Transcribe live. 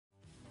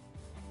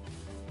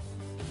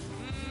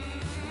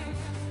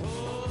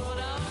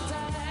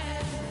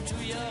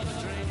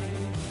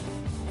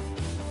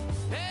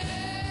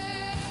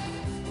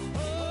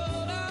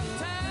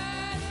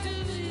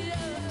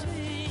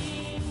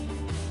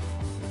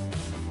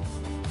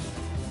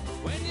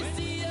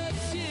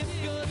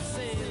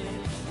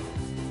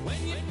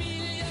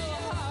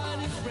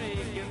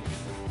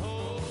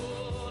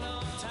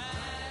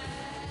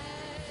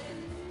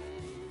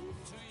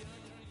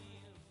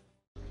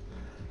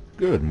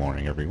Good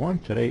morning, everyone.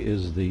 Today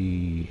is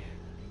the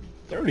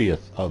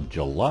 30th of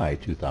July,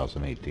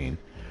 2018.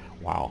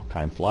 Wow,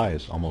 time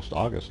flies, almost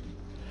August.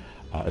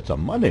 It's a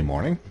Monday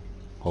morning.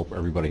 Hope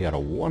everybody had a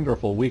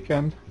wonderful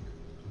weekend.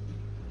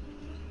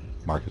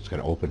 Market's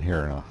going to open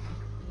here in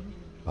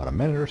about a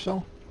minute or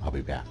so. I'll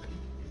be back.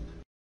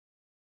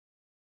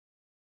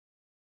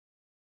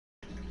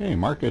 Okay,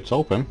 market's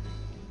open.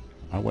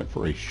 I went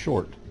for a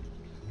short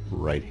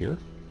right here.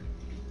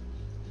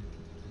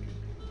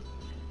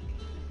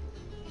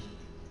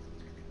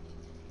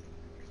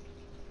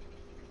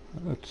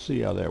 Let's see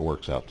how that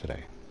works out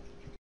today.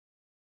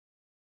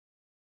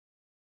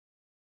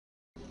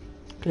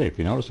 Okay, if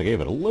you notice, I gave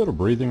it a little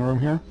breathing room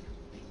here.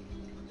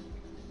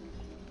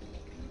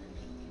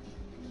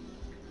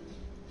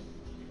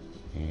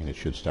 And it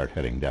should start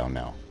heading down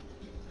now,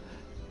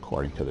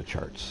 according to the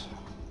charts.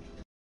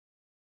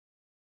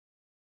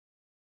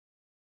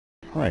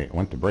 Alright,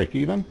 went to break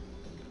even.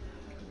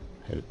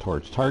 Headed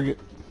towards target.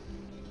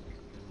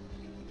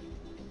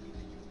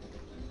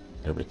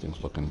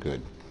 Everything's looking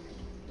good.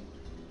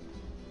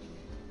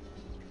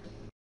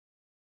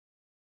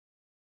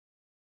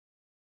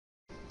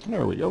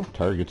 There we go,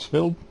 target's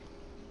filled.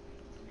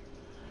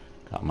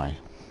 Got my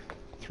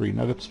 3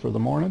 nuggets for the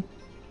morning.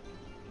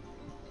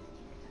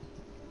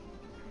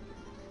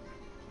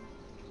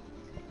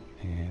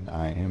 And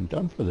I am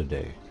done for the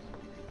day.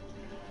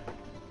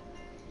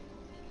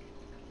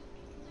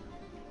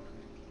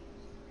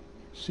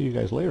 See you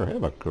guys later.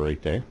 Have a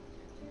great day.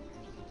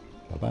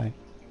 Bye-bye.